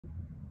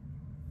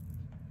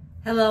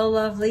Hello,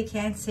 lovely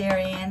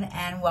Cancerian,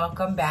 and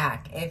welcome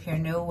back. If you're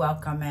new,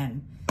 welcome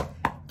in.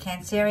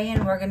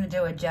 Cancerian, we're going to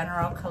do a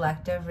general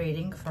collective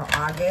reading for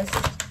August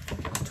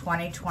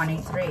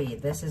 2023.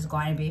 This is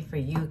going to be for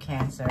you,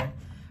 Cancer,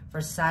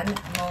 for Sun,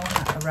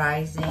 Moon,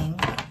 Rising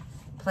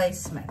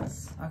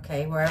placements,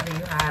 okay, wherever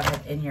you have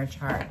it in your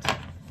chart.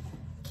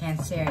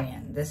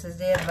 Cancerian, this is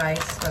the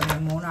advice from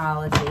the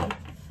Moonology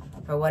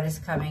for what is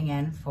coming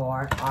in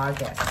for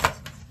August.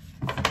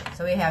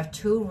 So we have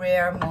two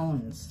rare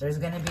moons. There's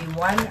going to be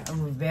one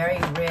very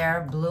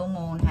rare blue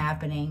moon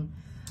happening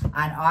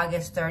on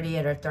August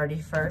 30th or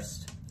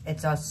 31st.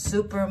 It's a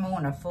super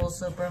moon, a full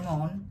super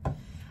moon.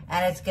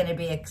 And it's going to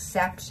be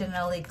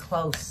exceptionally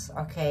close,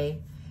 okay,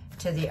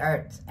 to the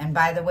Earth. And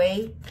by the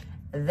way,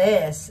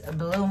 this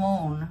blue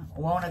moon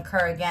won't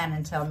occur again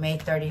until May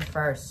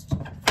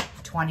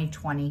 31st,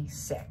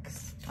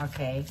 2026,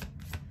 okay?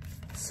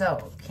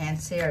 So,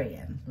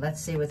 Cancerian,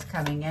 let's see what's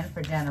coming in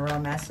for general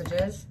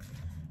messages.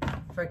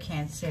 For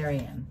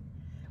Cancerian,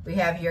 we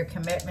have your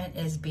commitment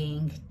is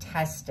being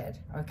tested,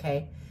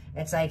 okay?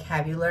 It's like,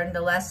 have you learned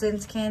the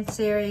lessons,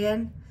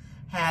 Cancerian?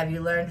 Have you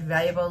learned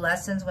valuable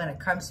lessons when it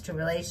comes to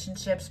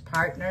relationships,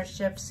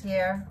 partnerships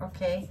here,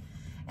 okay?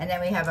 And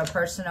then we have a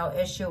personal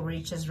issue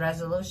reaches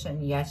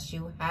resolution. Yes,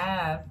 you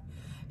have,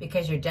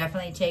 because you're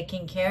definitely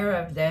taking care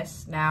of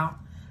this now.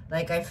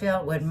 Like I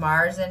feel with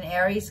Mars and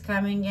Aries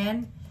coming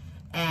in,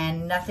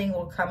 and nothing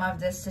will come of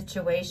this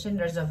situation.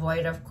 There's a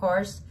void, of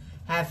course.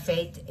 Have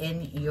faith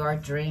in your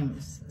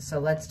dreams. So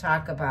let's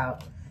talk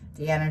about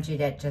the energy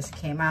that just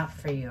came out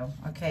for you,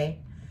 okay?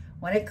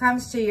 When it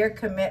comes to your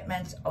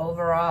commitments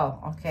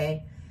overall,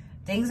 okay,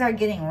 things are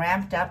getting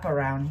ramped up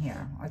around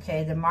here,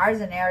 okay? The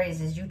Mars and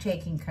Aries is you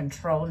taking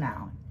control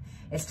now.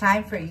 It's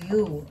time for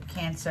you,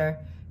 Cancer,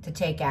 to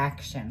take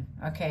action,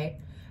 okay?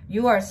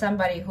 You are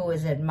somebody who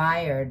is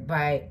admired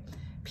by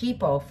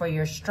people for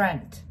your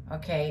strength,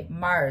 okay?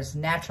 Mars,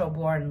 natural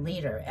born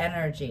leader,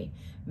 energy,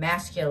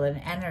 masculine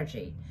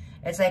energy.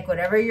 It's like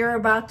whatever you're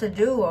about to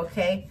do,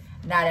 okay,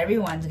 not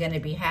everyone's going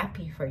to be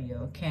happy for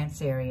you,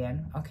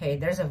 Cancerian, okay?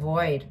 There's a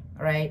void,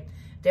 right?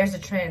 There's a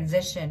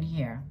transition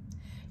here.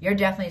 You're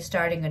definitely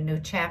starting a new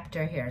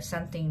chapter here.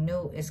 Something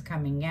new is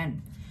coming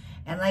in.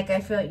 And like I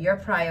feel, you're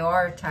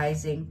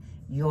prioritizing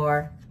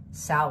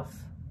yourself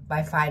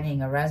by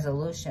finding a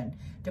resolution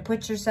to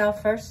put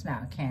yourself first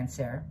now,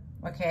 Cancer,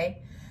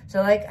 okay?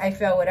 So like I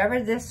feel whatever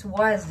this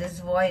was,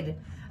 this void,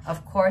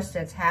 of course,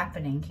 that's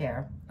happening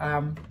here.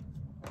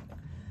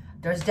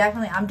 There's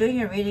definitely, I'm doing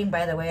your reading,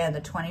 by the way, on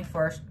the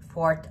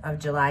 4th of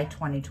July,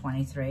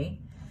 2023.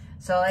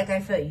 So like I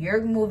feel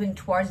you're moving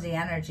towards the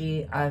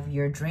energy of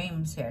your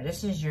dreams here.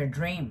 This is your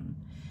dream.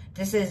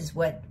 This is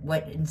what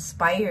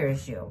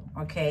inspires you,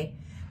 okay?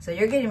 So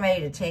you're getting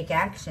ready to take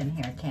action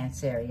here,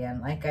 Cancerian,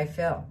 like I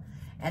feel.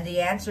 And the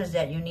answers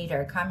that you need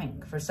are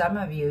coming. For some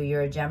of you,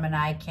 you're a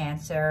Gemini,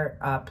 Cancer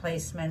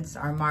placements,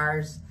 or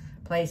Mars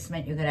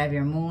placement. You could have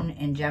your moon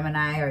in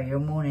Gemini or your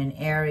moon in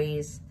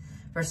Aries.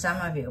 For some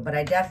of you, but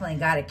I definitely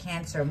got a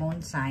Cancer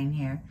moon sign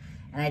here,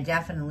 and I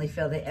definitely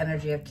feel the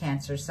energy of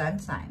Cancer sun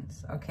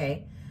signs,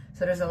 okay?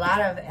 So there's a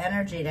lot of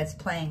energy that's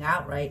playing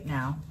out right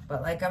now,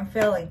 but like I'm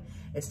feeling,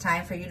 it's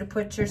time for you to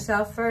put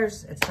yourself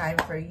first. It's time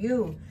for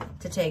you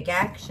to take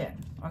action,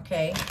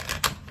 okay?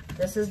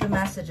 This is the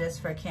messages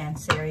for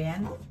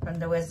Cancerian from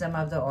the wisdom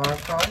of the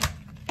Oracle.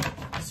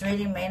 This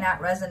reading may not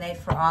resonate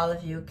for all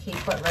of you.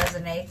 Keep what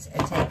resonates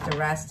and take the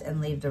rest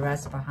and leave the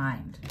rest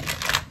behind.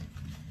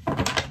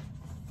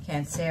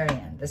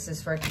 Cancerian, this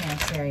is for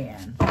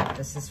Cancerian.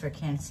 This is for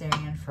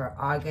Cancerian for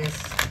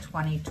August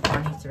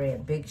 2023. A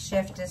big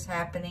shift is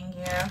happening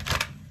here.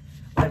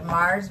 With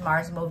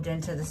Mars moved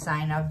into the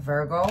sign of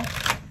Virgo.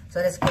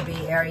 So this could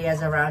be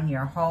areas around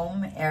your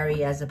home,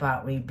 areas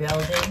about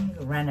rebuilding,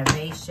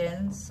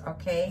 renovations,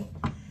 okay?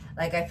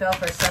 Like I feel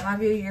for some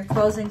of you, you're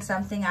closing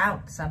something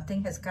out.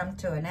 Something has come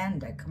to an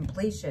end. A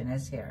completion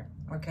is here,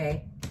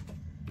 okay?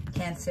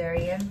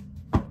 Cancerian.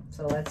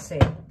 So let's see.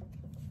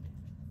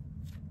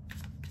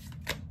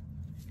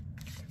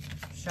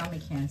 Show me,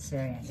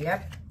 Cancerian.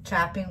 Yep,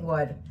 chopping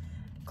wood.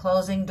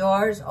 Closing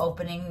doors,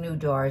 opening new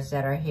doors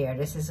that are here.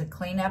 This is a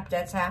cleanup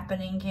that's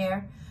happening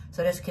here.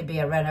 So this could be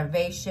a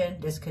renovation.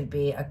 This could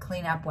be a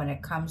cleanup when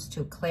it comes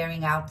to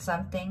clearing out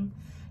something.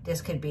 This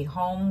could be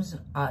homes.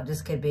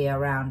 This could be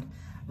around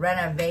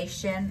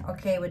renovation,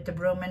 okay, with the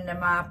broom and the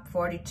mop.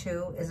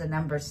 42 is a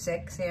number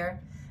 6 here.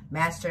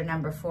 Master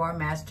number 4,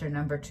 master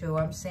number 2,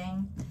 I'm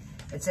seeing.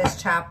 It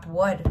says chop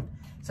wood.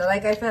 So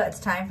like I feel, it's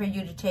time for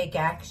you to take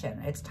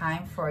action. It's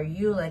time for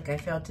you, like I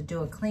feel, to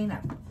do a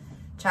cleanup.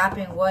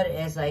 Chopping wood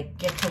is like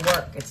get to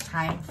work. It's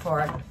time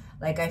for,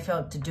 like I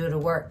feel, to do the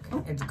work.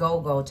 It's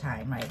go-go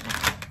time right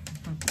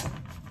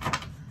now.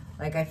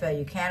 Like I feel,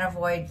 you can't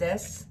avoid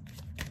this.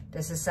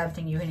 This is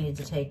something you need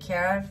to take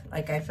care of.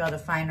 Like I feel, to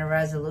find a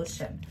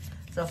resolution.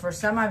 So for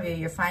some of you,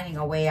 you're finding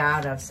a way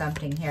out of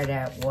something here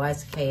that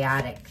was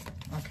chaotic,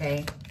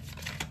 okay?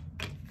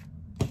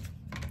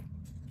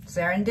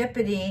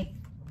 Serendipity.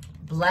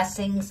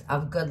 Blessings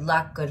of good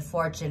luck, good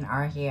fortune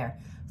are here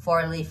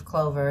 4-leaf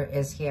clover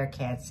is here,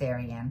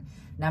 Cancerian.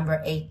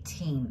 Number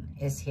 18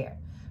 is here.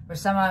 For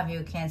some of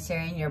you,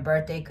 Cancerian, your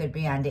birthday could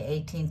be on the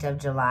 18th of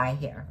July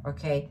here,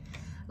 okay?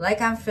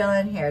 Like I'm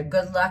feeling here,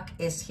 good luck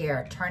is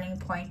here. Turning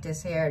point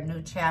is here.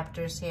 New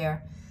chapters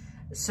here.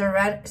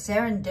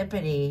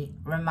 Serendipity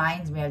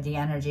reminds me of the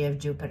energy of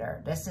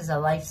Jupiter. This is a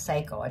life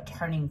cycle, a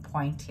turning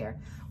point here,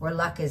 where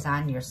luck is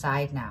on your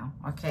side now,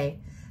 okay?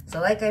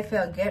 So like I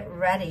feel, get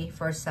ready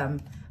for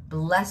some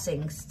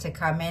blessings to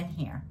come in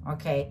here,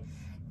 okay?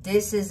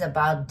 This is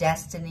about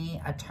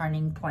destiny, a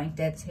turning point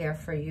that's here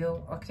for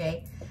you,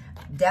 okay?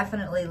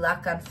 Definitely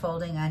luck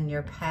unfolding on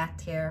your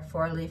path here.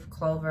 4-leaf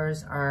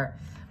clovers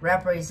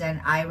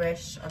represent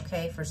Irish,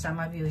 okay? For some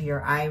of you,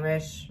 you're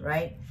Irish,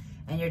 right?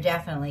 And you're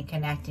definitely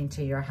connecting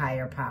to your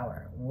higher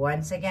power.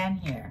 Once again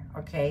here,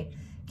 okay?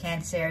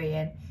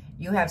 Cancerian,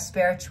 you have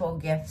spiritual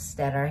gifts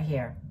that are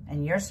here.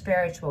 And your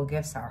spiritual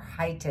gifts are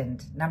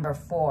heightened. Number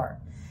 4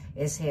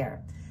 is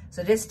here.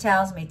 So this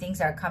tells me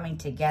things are coming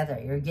together.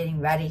 You're getting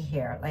ready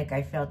here, like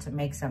I feel, to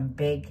make some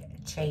big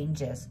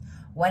changes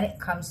when it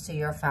comes to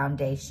your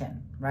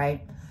foundation,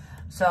 right?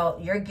 So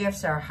your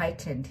gifts are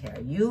heightened here.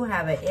 You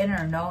have an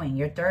inner knowing.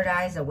 Your third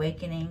eye is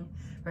awakening.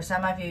 For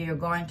some of you, you're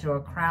going through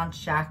a crown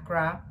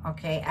chakra,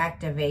 okay,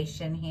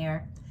 activation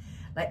here.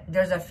 Like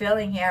there's a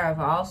feeling here of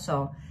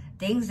also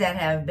things that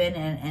have been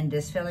in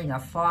this feeling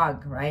of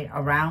fog, right,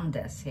 around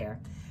this here.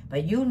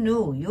 But you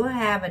knew, you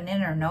have an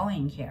inner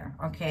knowing here,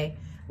 okay,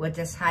 with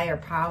this higher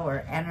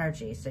power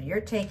energy. So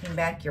you're taking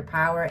back your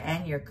power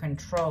and your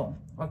control,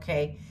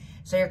 okay?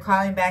 So you're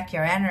calling back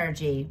your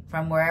energy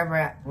from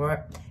wherever,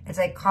 it's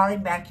like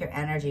calling back your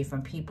energy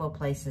from people,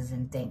 places,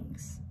 and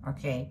things,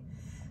 okay?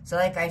 So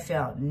like I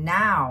feel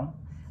now,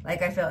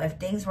 like I feel if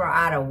things were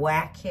out of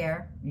whack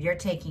here, you're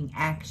taking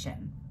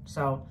action.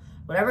 So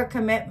whatever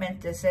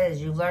commitment this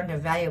is, you've learned a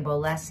valuable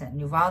lesson.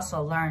 You've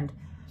also learned,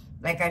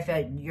 like I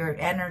feel, your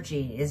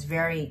energy is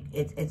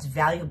it's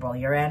valuable,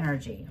 your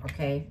energy,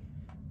 okay?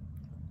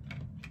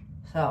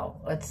 So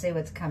let's see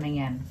what's coming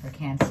in for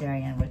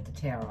Cancerian with the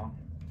tarot.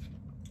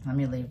 Let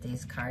me leave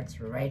these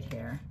cards right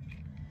here.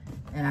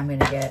 And I'm going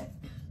to get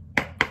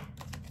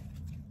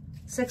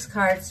 6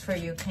 cards for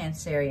you,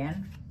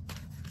 Cancerian.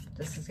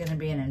 This is going to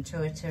be an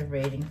intuitive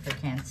reading for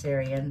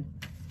Cancerian.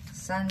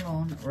 Sun,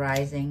 Moon,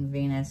 Rising,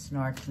 Venus,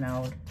 North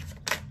Node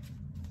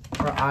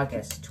for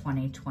August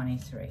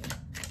 2023.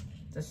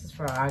 This is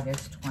for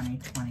August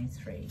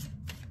 2023.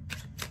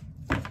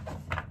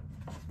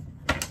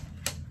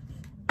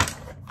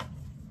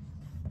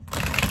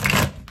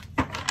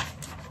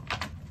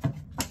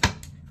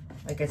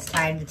 Like it's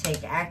time to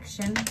take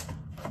action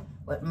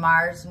with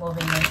Mars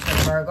moving into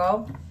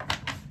Virgo.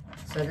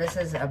 So this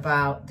is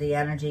about the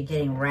energy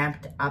getting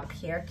ramped up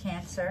here,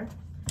 Cancer.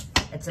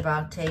 It's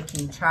about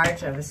taking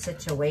charge of a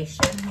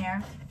situation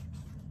here.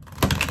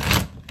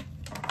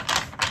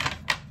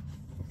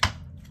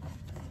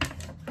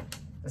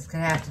 This could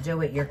have to do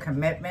with your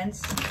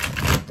commitments.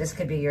 This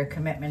could be your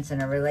commitments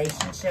in a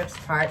relationships,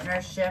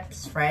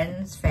 partnerships,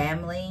 friends,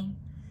 family,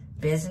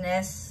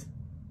 business.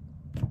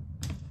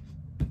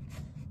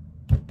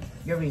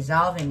 You're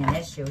resolving an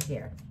issue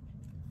here.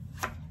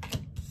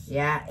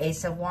 Yeah,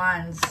 Ace of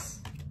Wands,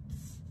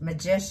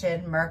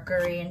 Magician,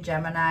 Mercury in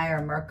Gemini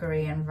or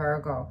Mercury in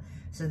Virgo.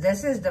 So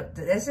this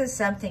is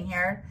something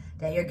here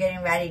that you're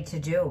getting ready to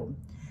do.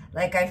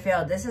 Like I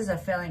feel, this is a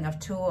feeling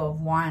of 2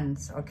 of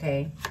Wands,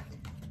 okay?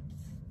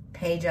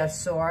 Page of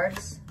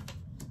Swords,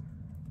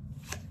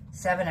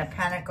 7 of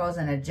Pentacles,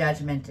 and a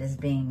judgment is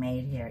being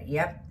made here.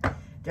 Yep,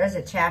 there's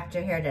a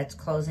chapter here that's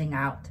closing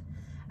out.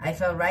 I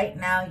feel right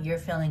now you're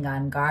feeling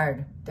on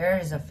guard. There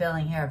is a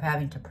feeling here of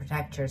having to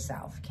protect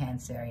yourself,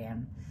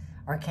 Cancerian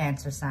or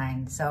Cancer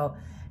sign. So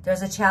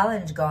there's a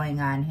challenge going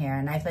on here,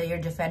 and I feel you're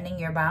defending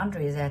your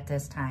boundaries at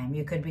this time.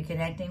 You could be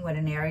connecting with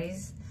an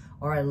Aries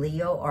or a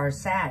Leo or a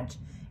Sag.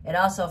 It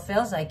also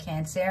feels like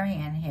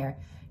Cancerian here.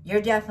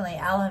 You're definitely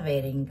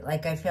elevating.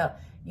 Like I feel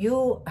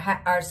you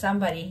are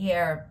somebody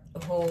here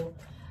who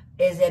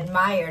is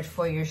admired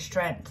for your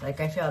strength. Like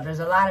I feel there's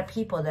a lot of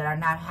people that are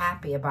not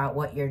happy about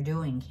what you're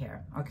doing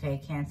here.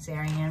 Okay,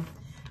 Cancerian.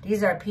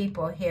 These are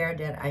people here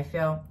that I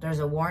feel there's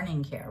a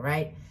warning here,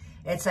 right?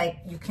 It's like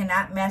you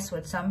cannot mess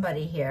with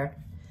somebody here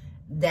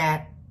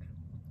that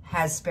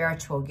has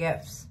spiritual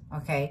gifts,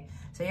 okay?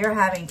 So you're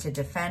having to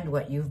defend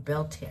what you've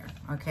built here,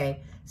 okay?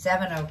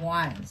 7 of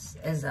Wands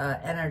is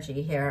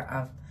energy here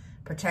of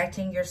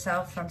protecting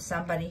yourself from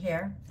somebody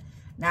here.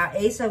 Now,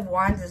 Ace of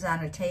Wands is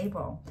on a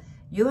table.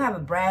 You have a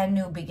brand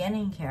new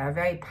beginning here. A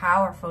very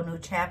powerful new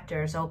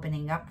chapter is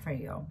opening up for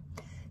you.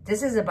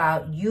 This is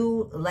about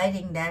you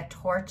lighting that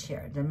torch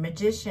here. The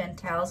Magician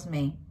tells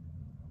me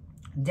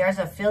there's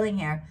a feeling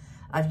here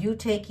of you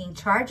taking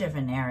charge of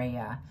an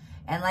area.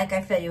 And like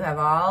I said, you have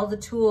all the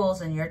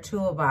tools in your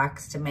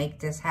toolbox to make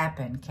this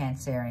happen,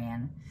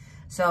 Cancerian.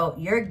 So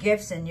your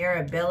gifts and your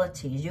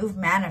abilities, you've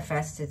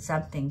manifested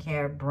something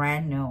here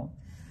brand new.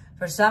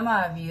 For some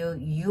of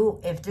you,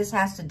 if this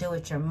has to do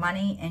with your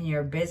money and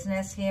your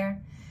business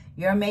here,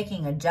 you're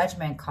making a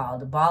judgment call.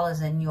 The ball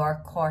is in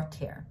your court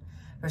here.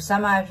 For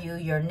some of you,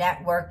 you're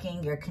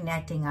networking, you're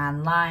connecting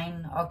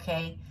online,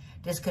 okay?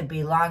 This could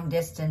be long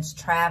distance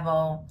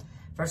travel.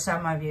 For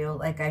some of you,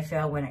 like I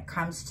feel when it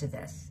comes to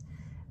this.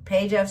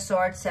 Page of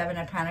Swords, Seven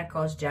of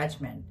Pentacles,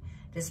 Judgment.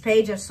 This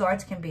Page of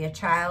Swords can be a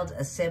child,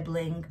 a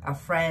sibling, a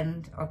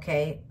friend,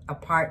 okay? A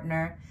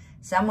partner.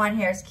 Someone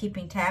here is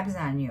keeping tabs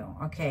on you,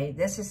 okay?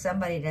 This is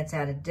somebody that's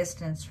at a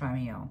distance from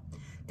you.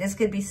 This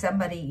could be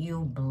somebody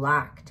you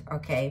blocked,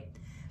 okay?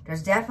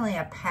 There's definitely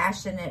a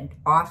passionate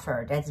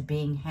offer that's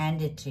being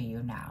handed to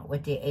you now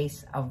with the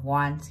Ace of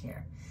Wands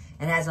here.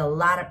 It has a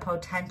lot of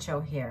potential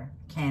here,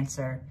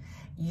 Cancer.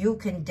 You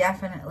can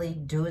definitely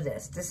do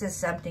this. This is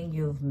something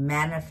you've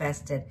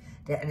manifested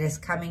that is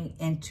coming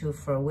into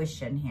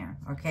fruition here,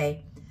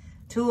 okay?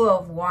 Two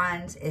of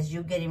Wands is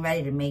you getting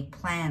ready to make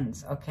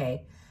plans,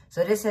 okay?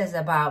 So this is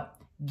about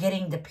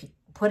putting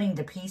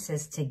the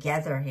pieces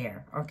together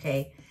here,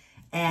 okay?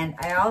 And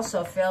I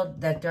also feel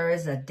that there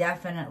is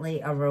definitely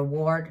a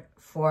reward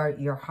for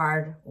your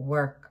hard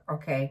work,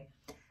 okay?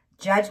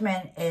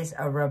 Judgment is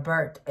a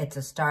rebirth. It's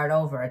a start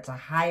over. It's a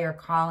higher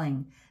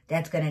calling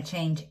that's going to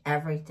change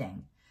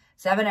everything.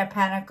 Seven of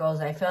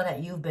Pentacles, I feel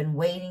that you've been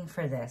waiting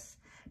for this.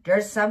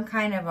 There's some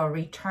kind of a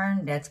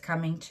return that's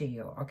coming to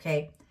you,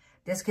 okay?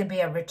 This could be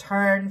a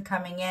return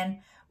coming in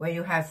where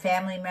you have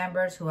family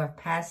members who have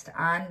passed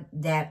on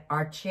that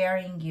are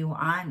cheering you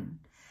on.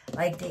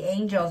 Like the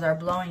angels are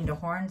blowing the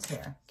horns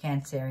here,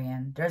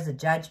 Cancerian. There's a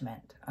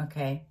judgment,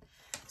 okay?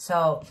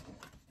 So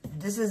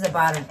this is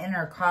about an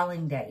inner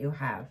calling that you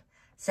have.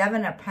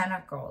 Seven of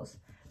Pentacles.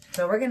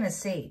 So we're going to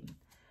see.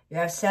 You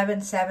have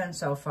 7-7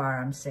 so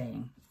far, I'm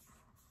seeing.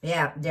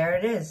 Yeah, there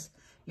it is.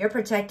 You're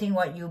protecting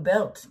what you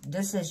built.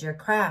 This is your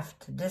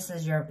craft. This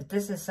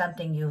is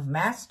something you've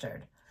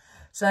mastered.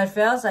 So it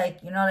feels like,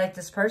 you know, like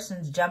this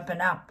person's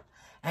jumping up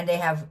and they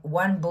have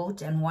one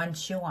boot and one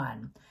shoe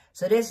on.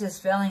 So this is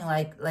feeling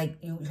like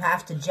you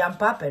have to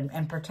jump up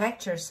and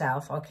protect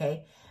yourself,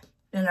 okay,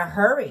 in a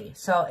hurry.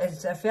 So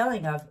it's a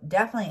feeling of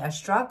definitely a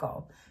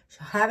struggle,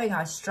 having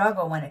a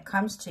struggle when it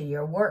comes to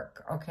your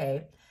work,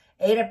 okay.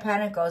 Eight of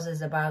Pentacles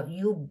is about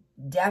you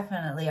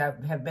definitely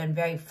have been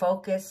very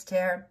focused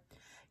here.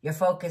 You're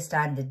focused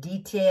on the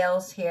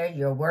details here.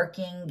 You're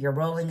working. You're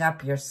rolling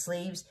up your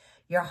sleeves.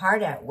 You're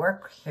hard at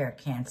work here,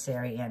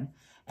 Cancerian.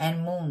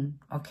 And Moon,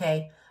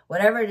 okay?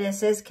 Whatever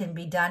this is can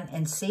be done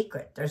in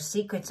secret. There's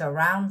secrets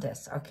around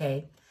this,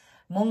 okay?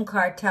 Moon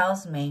card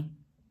tells me,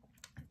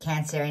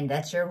 Cancerian,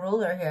 that's your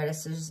ruler here.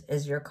 This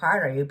is your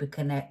card, or you'll be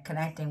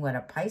connecting with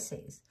a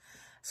Pisces.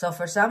 So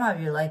for some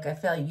of you, like I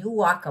feel, you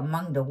walk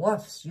among the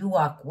wolves. You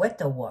walk with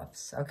the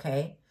wolves,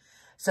 okay?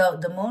 So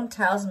the moon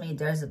tells me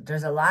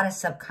there's a lot of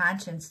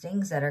subconscious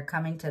things that are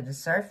coming to the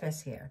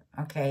surface here,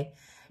 okay?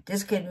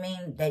 This could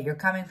mean that you're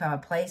coming from a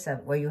place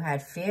of where you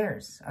had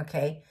fears,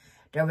 okay?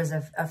 There was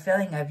a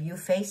feeling of you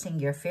facing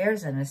your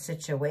fears in a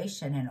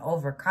situation and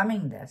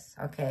overcoming this,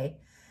 okay?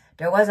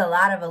 There was a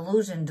lot of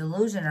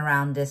delusion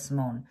around this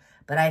moon,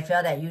 but I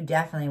feel that you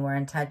definitely were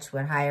in touch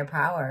with higher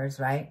powers,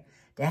 right?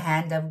 The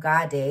hand of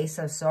God, the Ace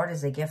of Swords,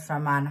 is a gift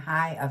from on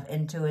high of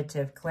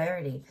intuitive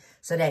clarity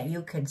so that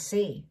you can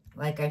see,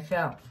 like I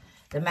feel.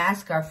 The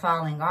masks are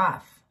falling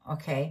off,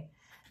 okay?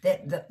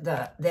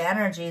 The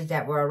energies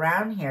that were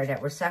around here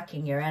that were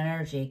sucking your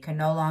energy can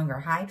no longer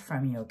hide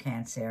from you,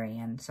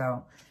 Cancerian.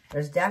 So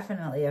there's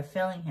definitely a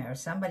feeling here,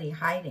 somebody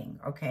hiding,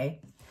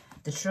 okay?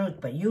 The truth,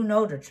 but you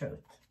know the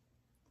truth.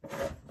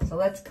 So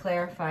let's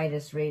clarify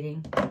this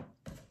reading.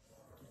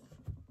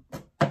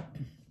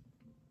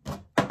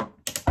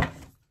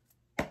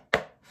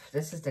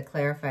 This is to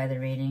clarify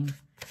the reading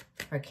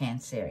for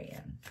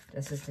Cancerian.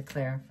 This is to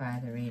clarify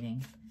the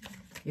reading.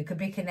 You could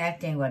be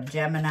connecting with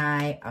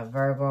Gemini, a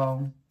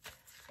Virgo,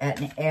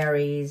 an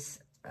Aries,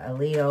 a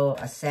Leo,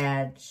 a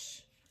Sag,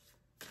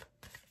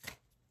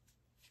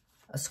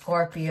 a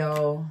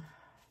Scorpio.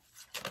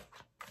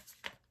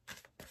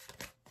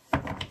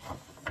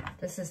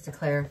 This is to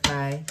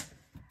clarify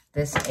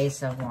this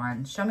Ace of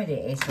Wands. Show me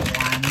the Ace of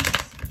Wands.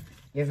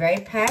 You're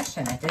very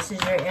passionate. This is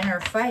your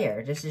inner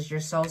fire. This is your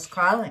soul's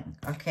calling,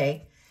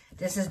 okay?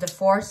 This is the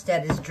force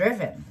that is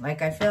driven.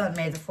 Like I feel, and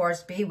may the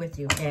force be with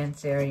you,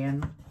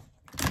 Cancerian.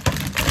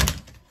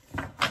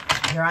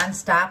 You're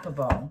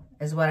unstoppable,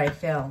 is what I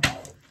feel.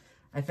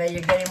 I feel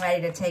you're getting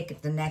ready to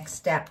take the next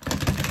step.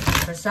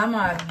 For some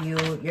of you,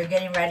 you're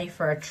getting ready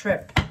for a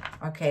trip,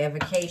 okay, a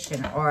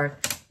vacation, or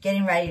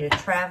getting ready to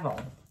travel.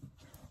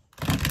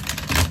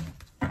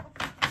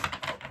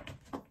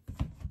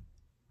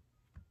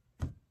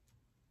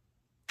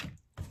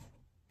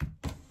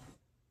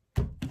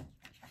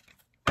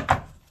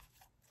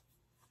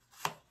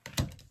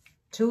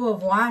 Two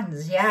of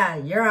Wands, yeah,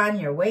 you're on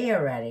your way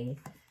already.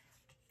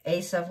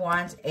 Ace of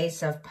Wands,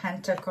 Ace of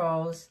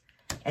Pentacles,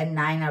 and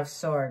Nine of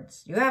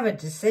Swords. You have a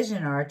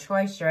decision or a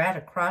choice. You're at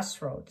a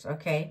crossroads,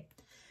 okay?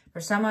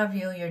 For some of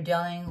you, you're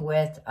dealing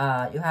with,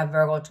 you have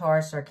Virgo,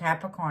 Taurus, or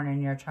Capricorn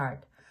in your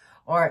chart.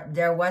 Or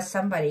there was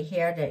somebody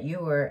here that you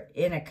were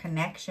in a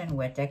connection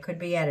with that could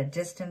be at a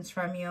distance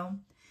from you.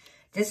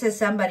 This is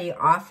somebody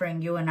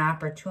offering you an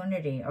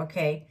opportunity,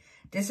 okay?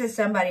 This is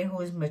somebody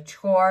who's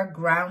mature,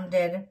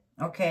 grounded,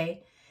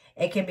 okay?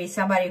 It can be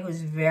somebody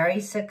who's very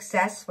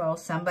successful,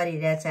 somebody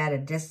that's at a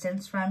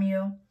distance from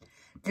you.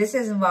 This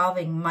is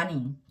involving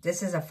money.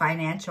 This is a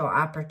financial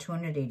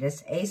opportunity.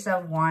 This Ace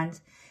of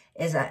Wands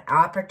is an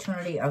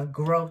opportunity of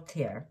growth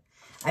here.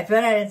 I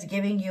feel that it's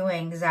giving you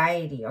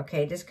anxiety,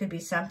 okay? This could be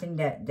something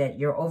that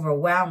you're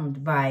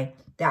overwhelmed by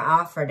the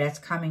offer that's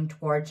coming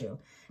towards you.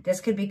 This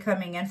could be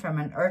coming in from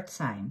an earth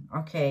sign,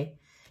 okay?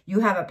 You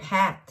have a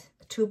path,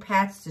 2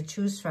 paths to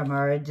choose from,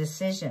 or a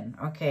decision,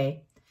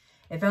 okay?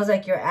 It feels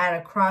like you're at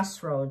a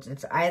crossroads.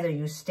 It's either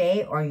you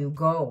stay or you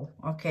go,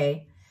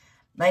 okay?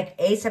 Like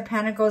Ace of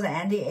Pentacles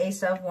and the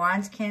Ace of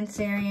Wands,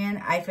 Cancerian,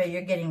 I feel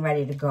you're getting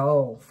ready to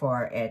go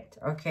for it,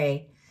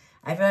 okay?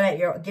 I feel that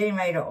you're getting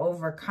ready to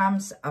overcome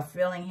a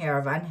feeling here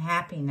of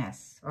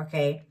unhappiness,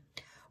 okay?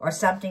 Or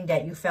something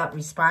that you felt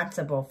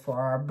responsible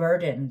for or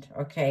burdened,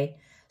 okay?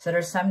 So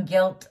there's some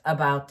guilt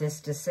about this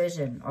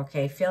decision,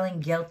 okay? Feeling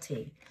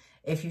guilty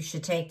if you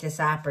should take this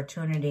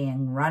opportunity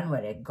and run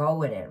with it, go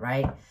with it,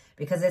 right?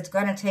 Because it's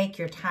going to take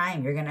your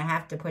time. You're going to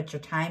have to put your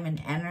time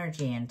and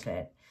energy into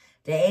it.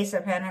 The Ace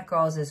of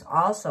Pentacles is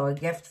also a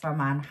gift from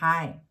on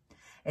high.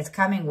 It's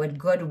coming with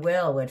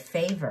goodwill, with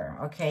favor,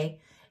 okay?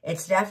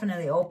 It's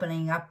definitely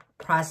opening up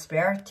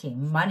prosperity,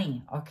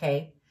 money,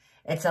 okay?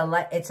 It's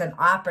an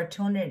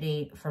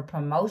opportunity for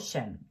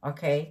promotion,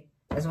 okay?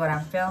 Is what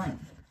I'm feeling.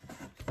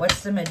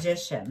 What's the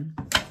Magician?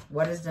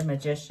 What is the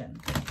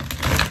Magician?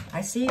 I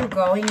see you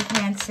going,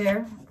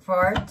 Cancer,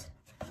 for it.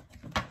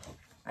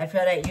 I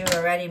feel that you're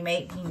already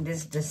making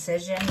this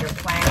decision. You're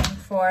planning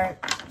for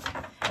it.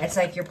 It's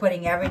like you're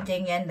putting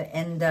everything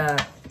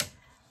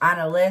on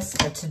a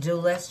list, a to-do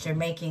list. You're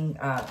making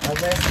a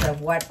list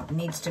of what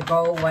needs to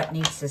go, what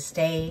needs to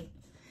stay.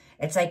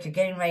 It's like you're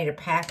getting ready to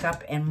pack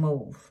up and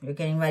move. You're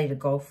getting ready to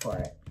go for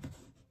it.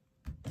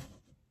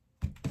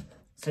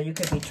 So you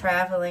could be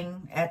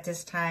traveling at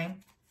this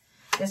time.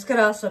 This could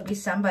also be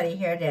somebody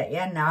here that,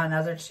 yeah, now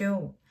another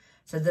 2.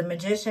 So the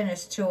Magician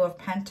is 2 of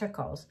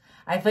Pentacles.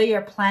 I feel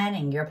you're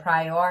planning, you're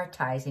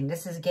prioritizing.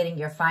 This is getting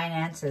your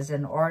finances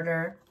in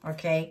order,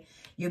 okay?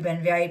 You've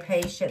been very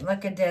patient.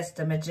 Look at this,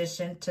 the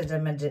Magician to the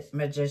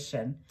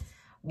Magician.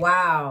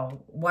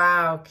 Wow,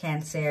 wow,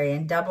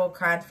 Cancerian. Double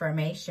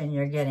confirmation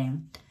you're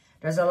getting.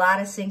 There's a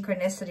lot of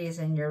synchronicities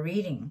in your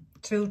reading.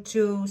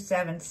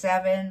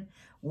 2277,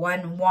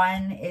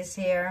 11 is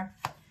here.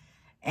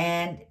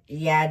 And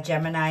yeah,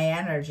 Gemini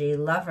energy,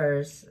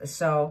 lovers.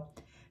 So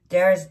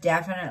there is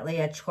definitely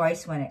a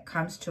choice when it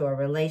comes to a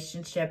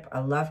relationship,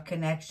 a love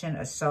connection,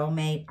 a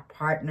soulmate, a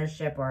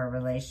partnership, or a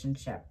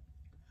relationship.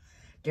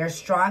 There's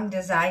strong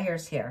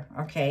desires here,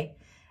 okay?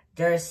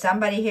 There's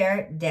somebody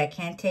here that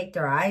can't take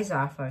their eyes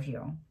off of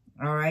you,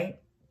 all right?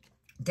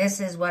 This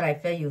is what I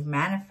feel you've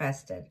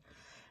manifested.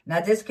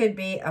 Now, this could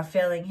be a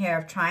feeling here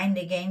of trying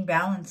to gain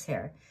balance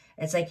here.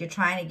 It's like you're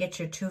trying to get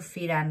your 2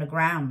 feet on the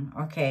ground,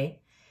 okay?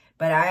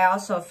 But I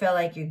also feel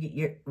like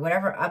you're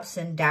whatever ups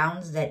and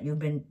downs that you've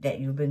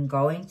been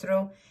going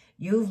through,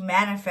 you've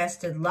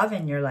manifested love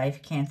in your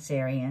life,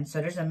 Cancerian. So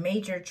there's a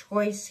major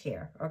choice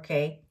here,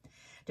 okay?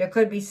 There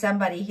could be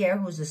somebody here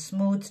who's a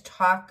smooth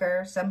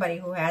talker, somebody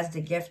who has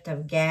the gift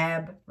of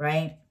gab,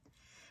 right?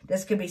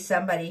 This could be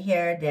somebody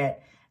here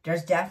that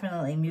there's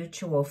definitely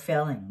mutual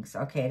feelings,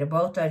 okay? The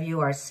both of you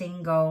are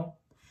single.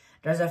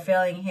 There's a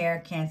feeling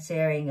here,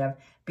 Cancerian, of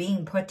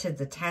being put to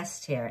the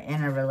test here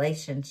in a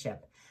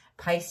relationship.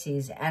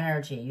 Pisces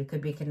energy. You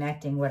could be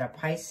connecting with a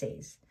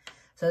Pisces.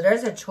 So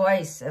there's a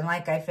choice. And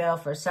like I feel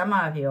for some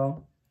of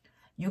you,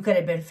 you could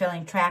have been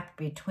feeling trapped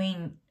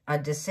between a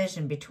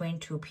decision between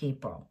 2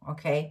 people,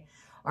 okay?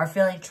 Or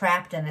feeling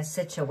trapped in a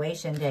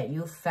situation that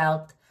you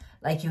felt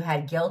like you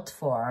had guilt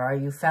for, or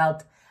you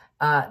felt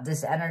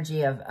this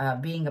energy of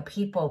being a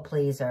people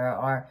pleaser,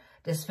 or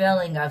this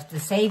feeling of the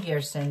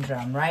savior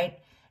syndrome, right?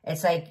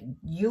 It's like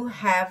you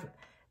have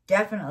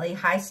definitely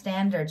high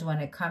standards when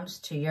it comes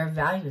to your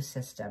value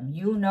system.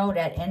 You know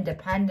that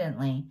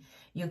independently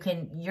you're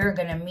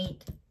going to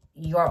meet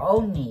your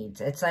own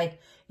needs. It's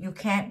like you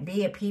can't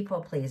be a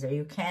people pleaser.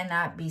 You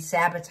cannot be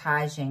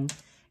sabotaging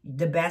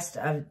the best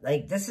of,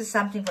 like, this is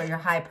something for your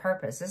high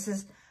purpose.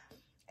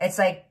 It's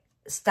like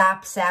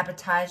stop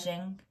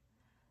sabotaging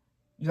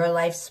your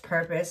life's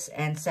purpose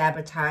and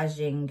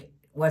sabotaging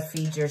what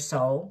feeds your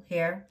soul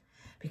here.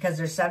 Because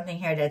there's something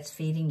here that's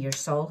feeding your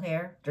soul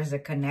here. There's a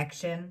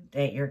connection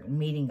that you're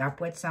meeting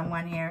up with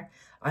someone here.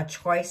 A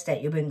choice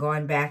that you've been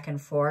going back and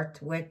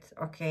forth with,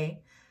 okay?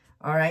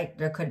 All right,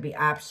 there could be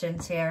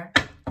options here.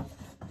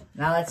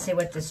 Now let's see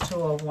what this 2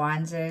 of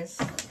Wands is.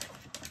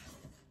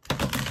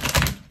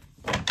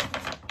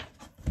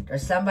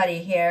 There's somebody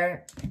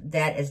here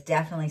that is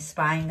definitely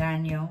spying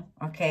on you,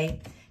 okay?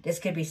 This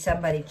could be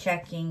somebody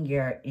checking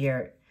your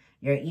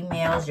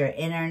emails, your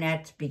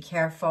internet. Be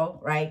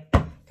careful, right?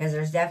 Because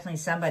there's definitely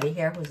somebody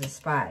here who's a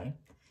spy.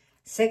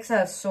 6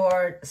 of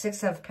Swords,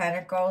 6 of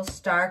Pentacles,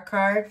 Star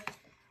card,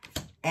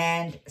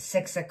 and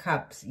 6 of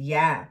Cups.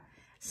 Yeah.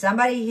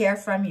 Somebody here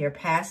from your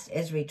past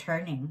is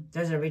returning.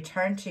 There's a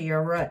return to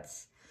your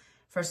roots.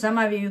 For some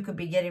of you, you could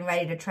be getting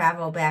ready to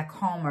travel back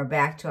home or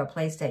back to a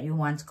place that you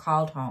once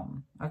called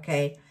home,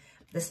 okay?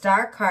 The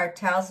Star card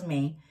tells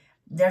me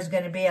there's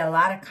going to be a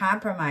lot of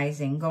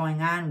compromising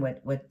going on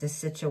with this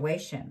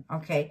situation,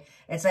 okay?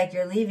 It's like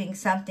you're leaving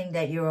something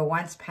that you were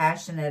once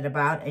passionate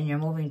about and you're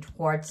moving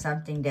towards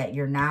something that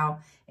you're now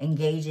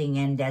engaging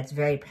in that's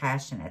very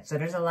passionate. So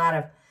there's a lot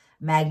of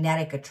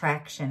magnetic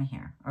attraction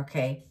here,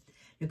 okay?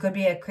 You could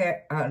be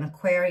an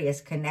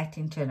Aquarius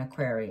connecting to an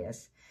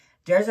Aquarius.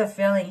 There's a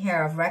feeling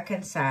here of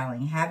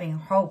reconciling, having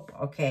hope,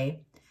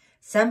 okay?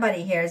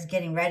 Somebody here is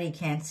getting ready,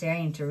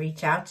 Cancerian, to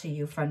reach out to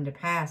you from the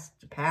past.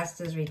 The past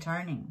is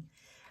returning.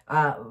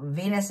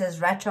 Venus is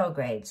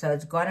retrograde, so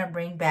it's going to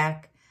bring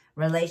back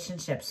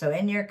relationships. So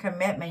in your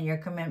commitment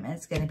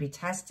is going to be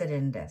tested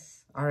in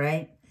this, all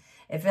right?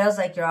 It feels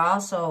like you're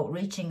also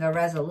reaching a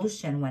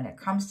resolution when it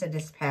comes to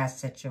this past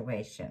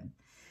situation.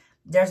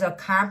 There's a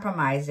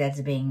compromise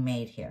that's being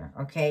made here,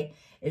 okay?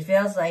 It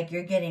feels like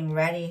you're getting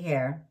ready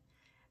here.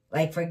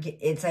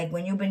 It's like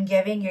when you've been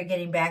giving, you're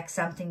getting back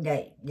something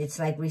that it's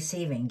like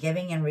receiving,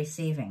 giving and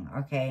receiving,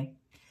 okay?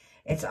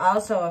 It's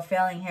also a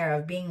feeling here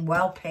of being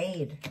well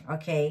paid,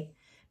 okay?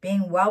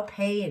 Being well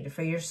paid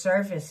for your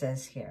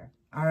services here,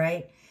 all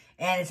right?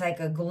 And it's like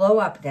a glow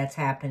up that's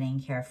happening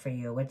here for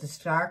you with the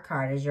Star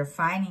card as you're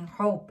finding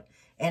hope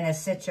in a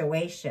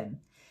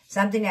situation.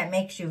 Something that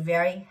makes you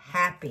very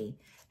happy.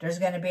 There's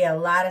going to be a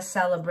lot of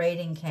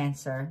celebrating,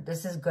 Cancer.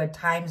 This is good.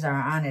 Times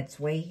are on its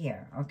way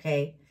here,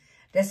 okay?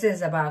 This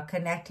is about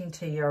connecting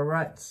to your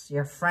roots,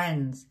 your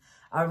friends,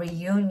 a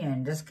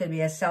reunion. This could be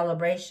a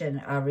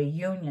celebration, a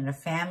reunion, a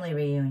family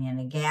reunion,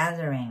 a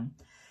gathering.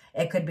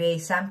 It could be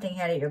something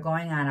here that you're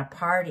going on, a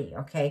party,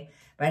 okay?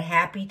 But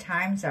happy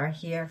times are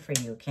here for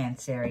you,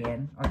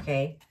 Cancerian,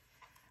 okay?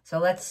 So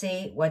let's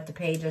see what the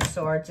Page of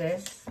Swords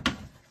is.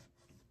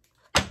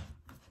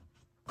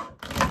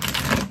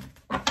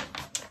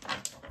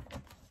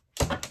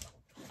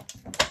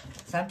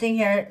 Something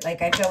here,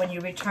 like I feel when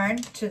you return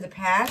to the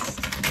past,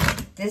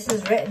 this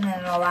is written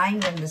and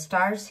aligned in the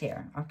stars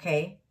here,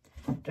 okay?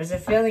 There's a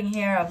feeling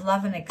here of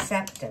love and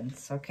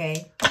acceptance,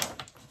 okay?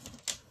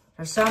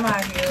 For some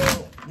of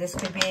you, this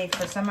could be,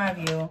 for some of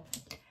you,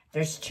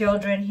 there's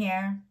children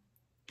here.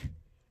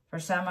 For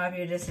some of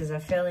you, this is a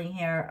feeling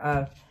here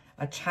of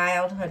a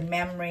childhood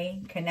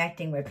memory,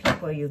 connecting with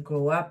people you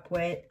grew up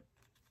with.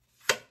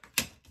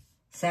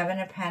 7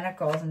 of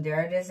Pentacles, and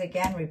there it is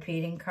again,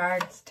 repeating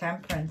cards,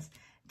 Temperance.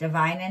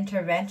 Divine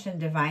intervention,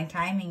 divine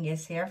timing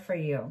is here for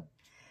you.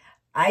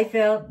 I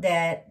feel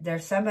that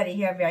there's somebody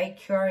here very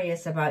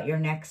curious about your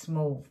next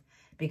move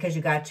because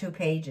you got 2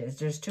 pages.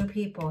 There's 2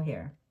 people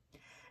here.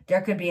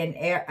 There could be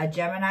a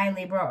Gemini,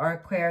 Libra, or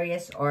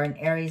Aquarius, or an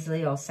Aries,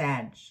 Leo,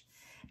 Sag.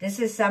 This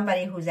is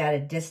somebody who's at a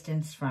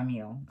distance from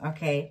you,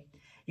 okay?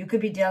 You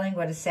could be dealing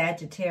with a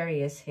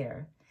Sagittarius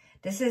here.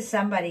 This is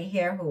somebody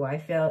here who I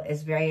feel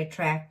is very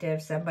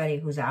attractive, somebody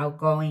who's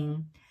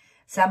outgoing,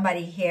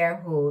 somebody here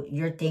who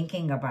you're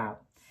thinking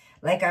about.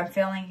 Like I'm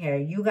feeling here,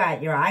 you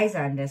got your eyes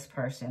on this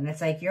person.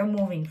 It's like you're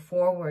moving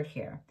forward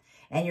here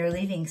and you're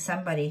leaving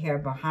somebody here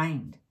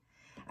behind.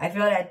 I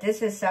feel that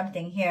this is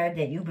something here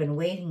that you've been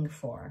waiting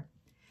for.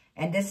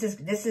 And this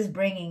is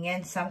bringing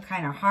in some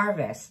kind of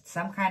harvest,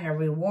 some kind of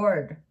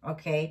reward,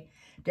 okay?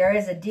 There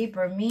is a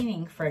deeper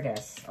meaning for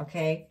this,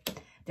 okay?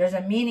 There's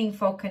a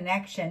meaningful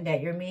connection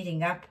that you're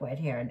meeting up with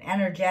here, an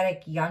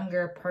energetic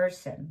younger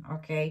person,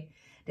 okay?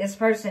 This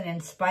person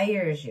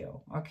inspires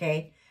you,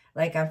 okay?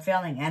 Like I'm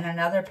feeling, and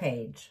another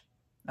page,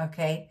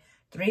 okay?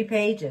 3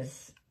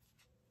 pages.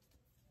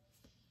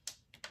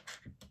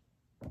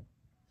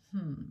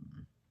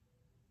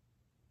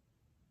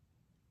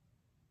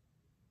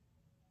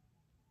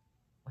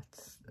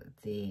 What's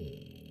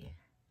the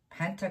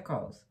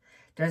Pentacles?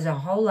 There's a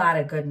whole lot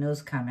of good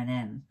news coming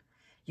in.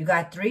 You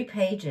got 3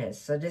 pages,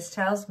 so this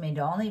tells me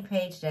the only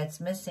page that's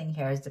missing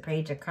here is the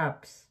Page of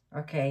Cups,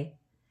 okay?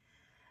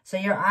 So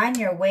you're on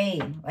your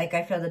way. Like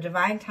I feel the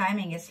divine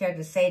timing is here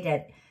to say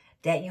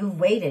that you've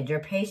waited. Your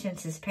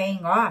patience is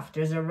paying off.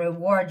 There's a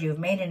reward. You've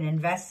made an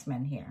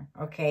investment here,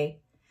 okay?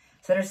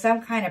 So there's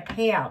some kind of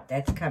payout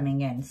that's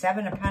coming in.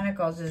 7 of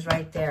Pentacles is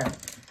right there.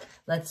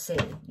 Let's see.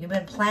 You've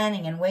been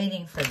planning and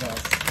waiting for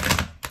this.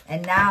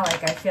 And now,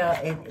 like I feel,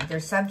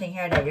 there's something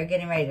here that you're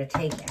getting ready to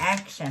take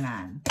action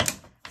on.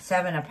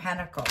 7 of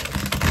Pentacles.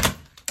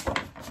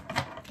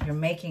 You're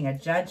making a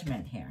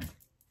judgment here.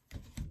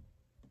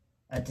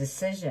 A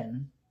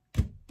decision.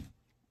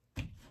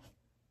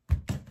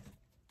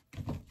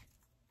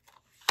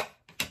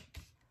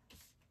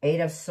 8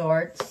 of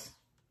Swords,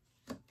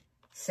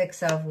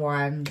 6 of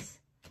Wands,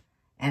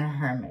 and a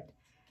Hermit.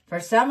 For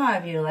some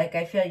of you, like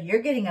I feel,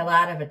 you're getting a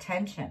lot of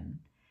attention.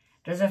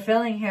 There's a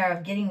feeling here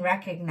of getting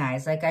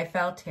recognized, like I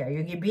felt here.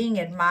 You're being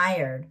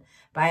admired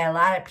by a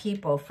lot of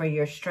people for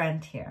your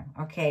strength here,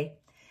 okay?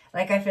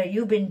 Like I feel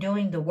you've been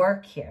doing the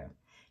work here.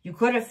 You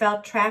could have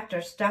felt trapped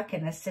or stuck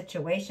in a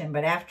situation,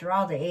 but after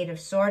all, the 8 of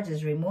Swords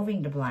is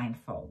removing the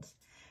blindfolds.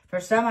 For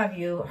some of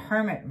you,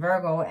 Hermit,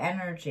 Virgo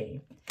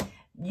energy.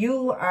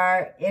 you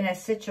are in a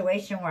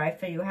situation where I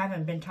feel you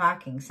haven't been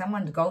talking.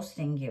 Someone's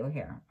ghosting you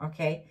here,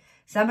 okay?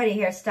 Somebody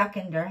here stuck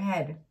in their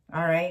head,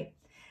 all right?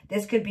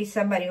 This could be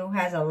somebody who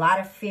has a lot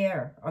of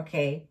fear,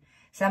 okay?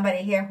 Somebody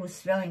here who's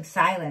feeling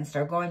silenced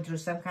or going through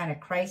some kind of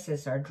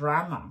crisis or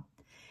drama.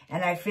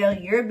 And I feel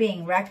you're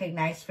being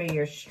recognized for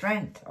your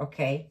strength,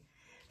 okay?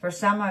 For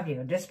some of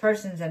you, this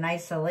person's in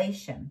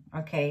isolation,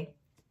 okay?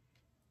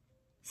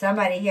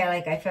 Somebody here,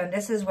 like I feel,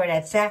 this is where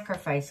that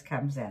sacrifice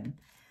comes in.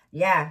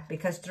 Yeah,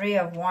 because 3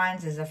 of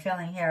Wands is a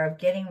feeling here of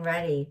getting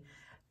ready,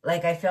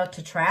 like I feel,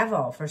 to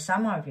travel for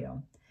some of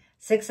you.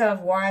 6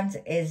 of Wands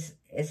is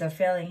a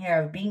feeling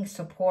here of being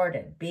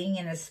supported, being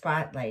in the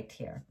spotlight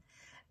here.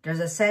 There's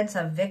a sense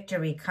of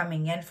victory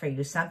coming in for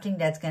you, something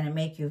that's going to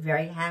make you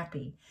very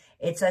happy.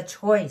 It's a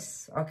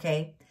choice,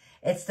 okay?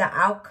 It's the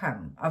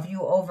outcome of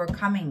you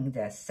overcoming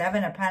this.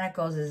 7 of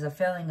Pentacles is a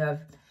feeling of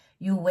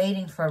you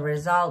waiting for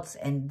results,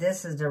 and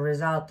this is the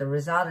result. The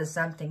result is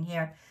something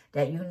here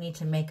that you need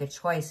to make a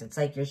choice. It's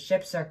like your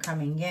ships are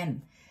coming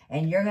in,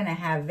 and you're going to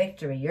have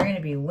victory. You're going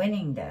to be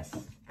winning this.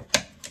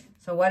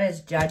 So what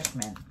is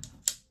Judgment?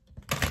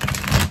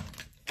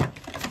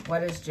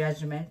 What is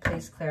Judgment?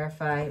 Please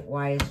clarify,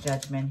 why is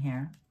Judgment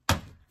here?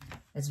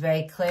 It's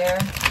very clear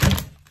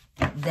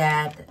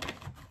that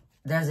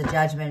there's a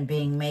judgment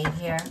being made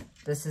here.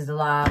 This is the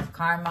law of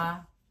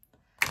karma.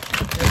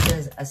 This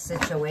is a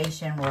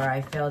situation where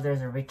I feel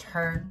there's a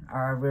return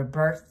or a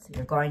rebirth.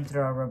 You're going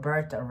through a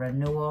rebirth, a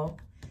renewal.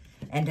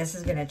 And this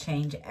is going to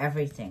change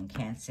everything,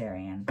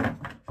 Cancerian.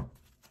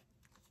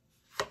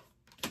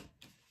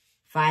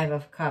 5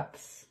 of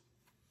Cups.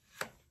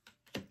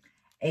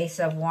 Ace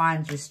of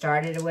Wands, you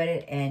started with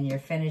it and you're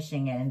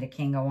finishing it in the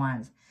King of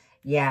Wands.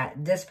 Yeah,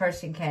 this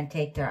person can't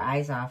take their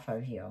eyes off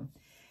of you.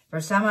 For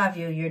some of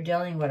you, you're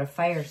dealing with a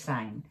fire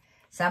sign.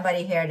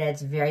 Somebody here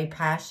that's very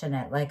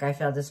passionate, like I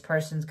feel this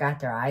person's got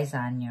their eyes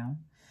on you.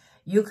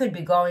 You could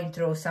be going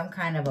through some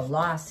kind of a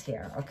loss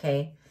here,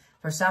 okay?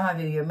 For some of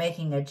you, you're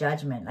making a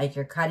judgment, like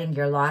you're cutting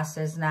your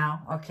losses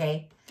now,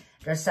 okay?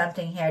 There's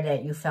something here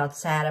that you felt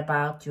sad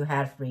about, you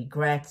had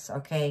regrets,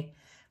 okay?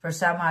 For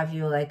some of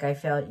you, like I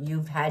feel,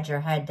 you've had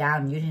your head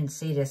down, you didn't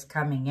see this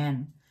coming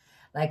in.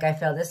 Like I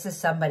feel, this is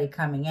somebody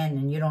coming in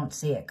and you don't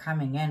see it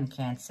coming in,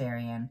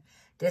 Cancerian.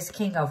 This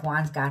King of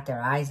Wands got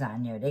their eyes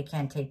on you. They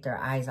can't take their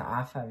eyes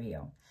off of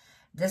you.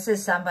 This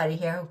is somebody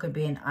here who could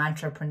be an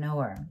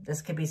entrepreneur.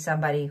 This could be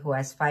somebody who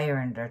has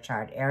fire in their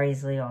chart,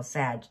 Aries, Leo,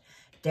 Sag.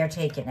 They're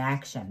taking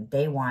action.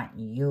 They want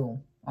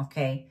you,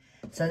 okay?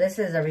 So this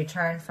is a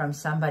return from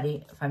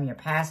somebody from your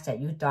past that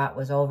you thought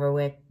was over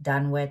with,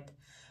 done with.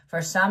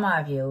 For some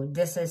of you,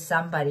 this is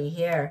somebody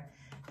here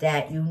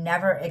that you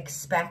never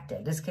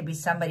expected. This could be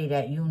somebody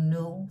that you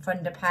knew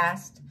from the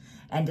past,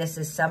 and this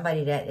is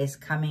somebody that is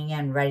coming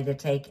in ready to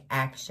take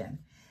action.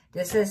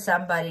 This is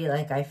somebody,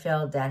 like I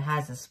feel, that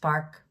has a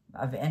spark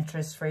of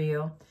interest for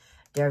you.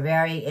 They're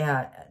very,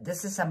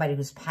 this is somebody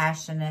who's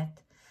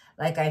passionate.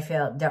 Like I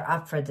feel, they're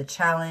up for the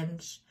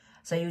challenge.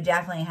 So you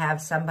definitely have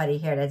somebody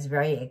here that's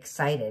very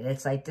excited.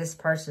 It's like this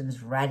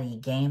person's ready,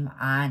 game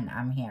on,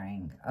 I'm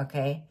hearing,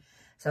 okay?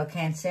 So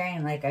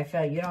Cancerian, like I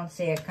feel, you don't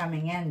see it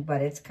coming in,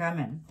 but it's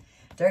coming.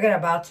 They're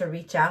about to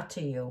reach out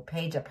to you,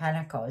 Page of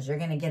Pentacles. You're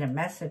going to get a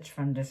message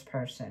from this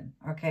person,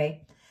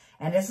 okay?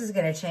 And this is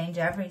going to change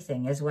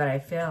everything, is what I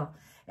feel.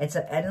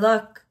 And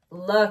look,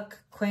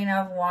 Queen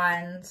of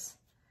Wands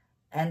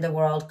and the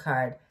World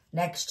card.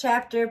 Next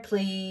chapter,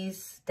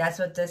 please. That's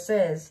what this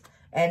is.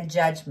 And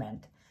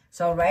Judgment.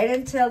 So right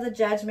until the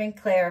Judgment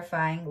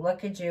clarifying,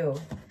 look at you.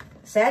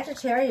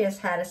 Sagittarius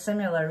had a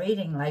similar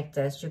reading like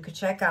this. You could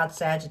check out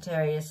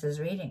Sagittarius's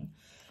reading.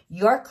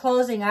 You're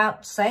closing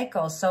out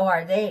cycles, so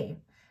are they.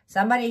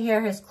 Somebody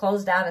here has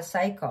closed out a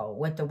cycle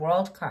with the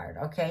World card,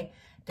 okay?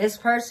 This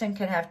person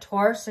could have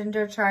Taurus in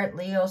their chart,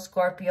 Leo,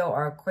 Scorpio,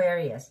 or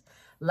Aquarius.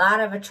 A lot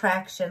of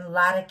attraction, a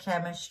lot of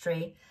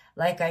chemistry.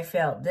 Like I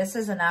feel, this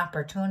is an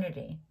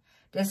opportunity.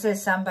 This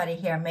is somebody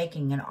here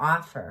making an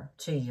offer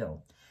to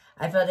you.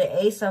 I feel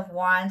the Ace of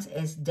Wands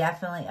is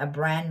definitely a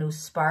brand new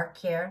spark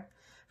here.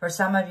 For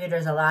some of you,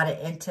 there's a lot of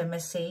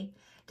intimacy.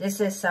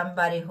 This is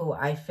somebody who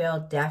I feel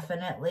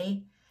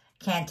definitely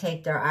can't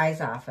take their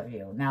eyes off of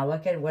you. Now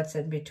look at what's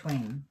in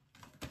between.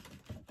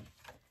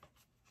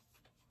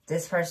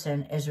 This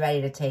person is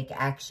ready to take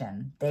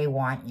action. They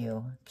want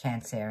you,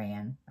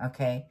 Cancerian,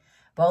 okay?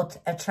 Both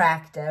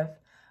attractive,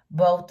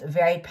 both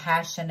very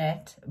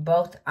passionate,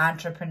 both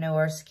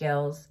entrepreneur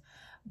skills.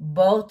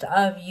 Both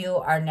of you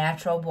are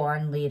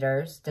natural-born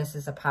leaders. This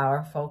is a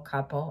powerful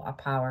couple, a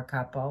power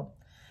couple.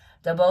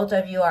 The both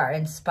of you are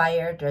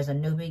inspired. There's a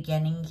new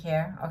beginning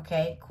here,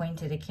 okay? Queen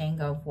to the King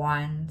of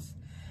Wands.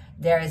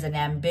 There is an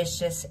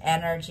ambitious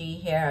energy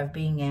here of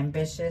being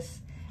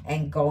ambitious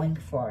and going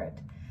for it.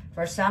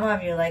 For some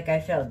of you, like I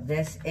feel,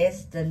 this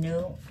is the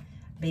new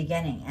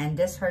beginning. And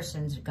this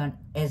person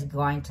is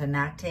going to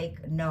not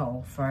take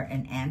no for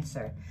an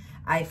answer.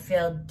 I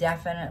feel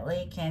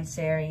definitely,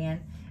 Cancerian,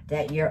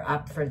 that you're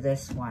up for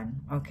this one,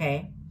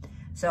 okay?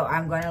 So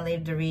I'm going to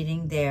leave the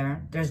reading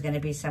there. There's going to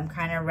be some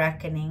kind of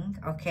reckoning,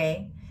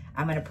 okay?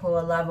 I'm going to pull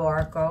a love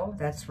oracle.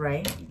 That's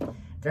right.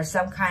 There's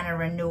some kind of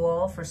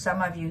renewal. For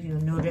some of you, you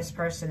knew this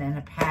person in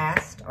the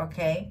past,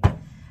 okay?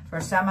 For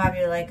some of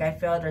you, like I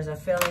feel, there's a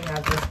feeling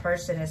of this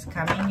person is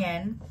coming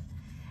in,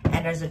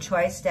 and there's a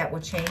choice that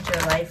will change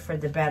your life for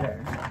the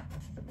better.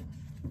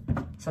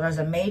 So there's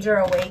a major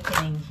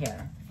awakening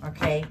here,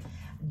 okay?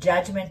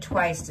 Judgment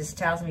twice. This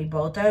tells me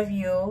both of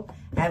you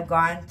have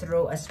gone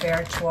through a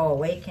spiritual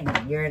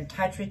awakening. You're in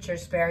touch with your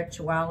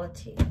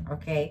spirituality,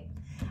 okay?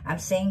 I'm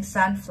seeing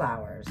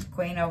sunflowers,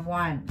 Queen of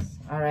Wands,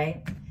 all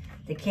right?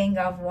 The King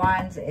of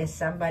Wands is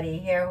somebody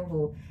here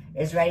who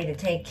is ready to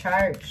take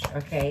charge,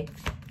 okay?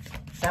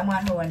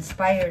 Someone who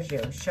inspires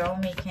you. Show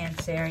me,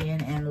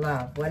 Cancerian, in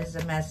love. What is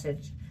the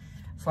message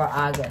for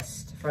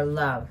August, for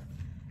love?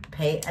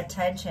 Pay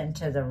attention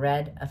to the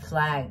red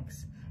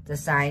flags. The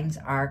signs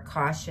are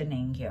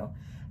cautioning you.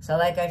 So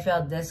like I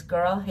feel this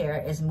girl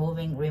here is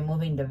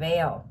removing the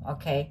veil,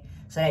 okay?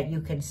 So that you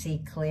can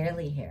see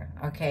clearly here,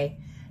 okay?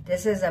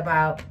 This is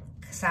about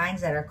signs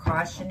that are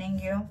cautioning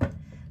you.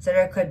 So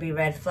there could be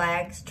red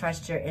flags.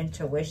 Trust your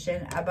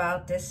intuition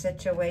about this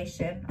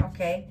situation,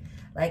 okay?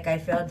 Like I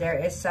feel there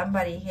is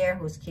somebody here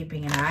who's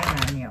keeping an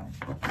eye on you.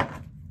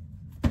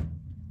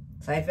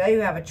 So I feel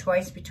you have a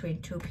choice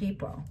between two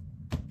people.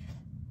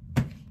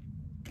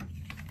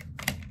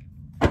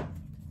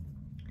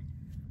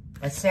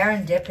 But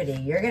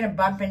serendipity, you're going to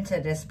bump into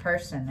this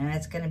person and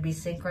it's going to be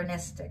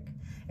synchronistic.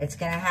 It's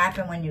going to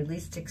happen when you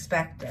least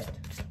expect it.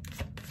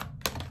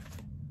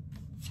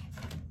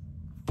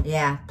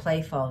 Yeah,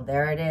 playful.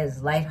 There it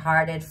is.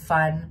 Lighthearted,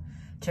 fun.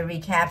 To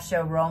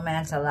recapture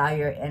romance, allow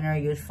your inner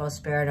youthful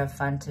spirit of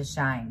fun to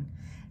shine.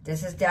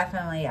 This is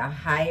definitely a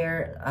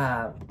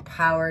higher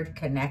powered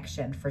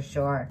connection for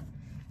sure.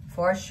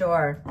 For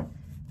sure.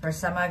 For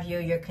some of you,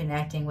 you're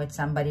connecting with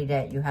somebody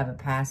that you have a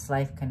past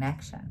life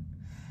connection.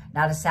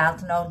 Now the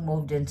South Node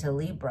moved into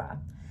Libra.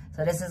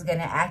 So this is going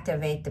to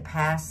activate the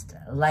past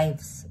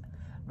lives,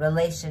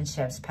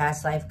 relationships,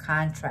 past life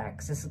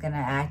contracts. This is going to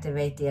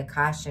activate the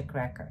Akashic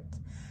records.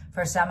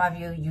 For some of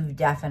you, you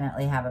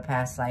definitely have a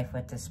past life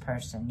with this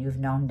person. You've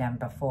known them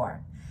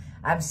before.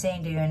 I'm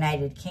seeing the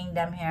United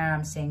Kingdom here.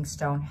 I'm seeing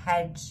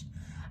Stonehenge.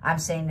 I'm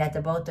seeing that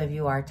the both of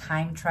you are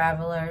time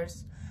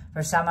travelers.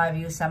 For some of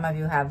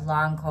you have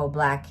long, cold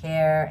black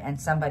hair, and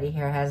somebody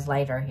here has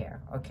lighter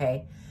hair,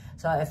 okay?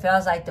 So it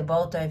feels like the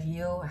both of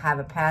you have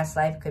a past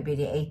life. Could be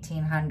the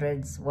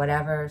 1800s,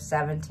 whatever,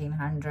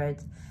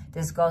 1700s.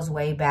 This goes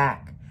way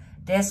back.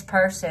 This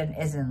person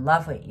is in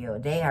love with you.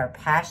 They are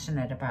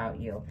passionate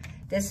about you.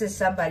 This is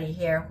somebody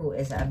here who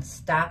is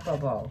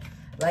unstoppable.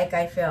 Like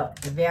I feel,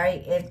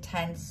 very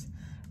intense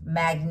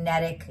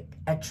magnetic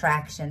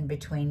attraction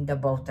between the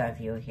both of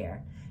you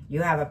here.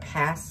 You have a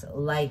past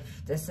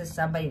life. This is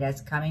somebody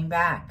that's coming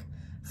back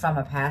from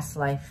a past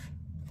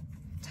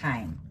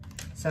lifetime.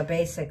 So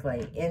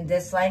basically, in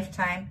this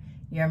lifetime,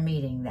 you're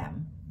meeting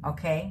them,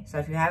 okay? So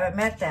if you haven't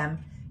met them,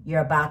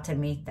 you're about to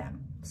meet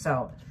them.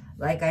 So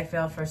like I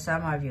feel for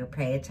some of you,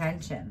 pay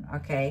attention,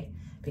 okay?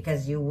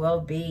 Because you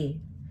will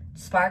be,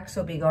 sparks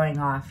will be going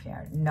off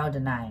here. No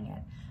denying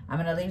it. I'm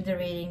going to leave the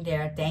reading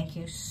there. Thank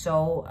you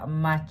so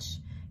much,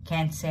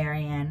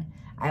 Cancerian.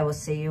 I will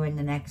see you in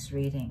the next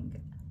reading.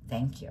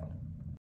 Thank you.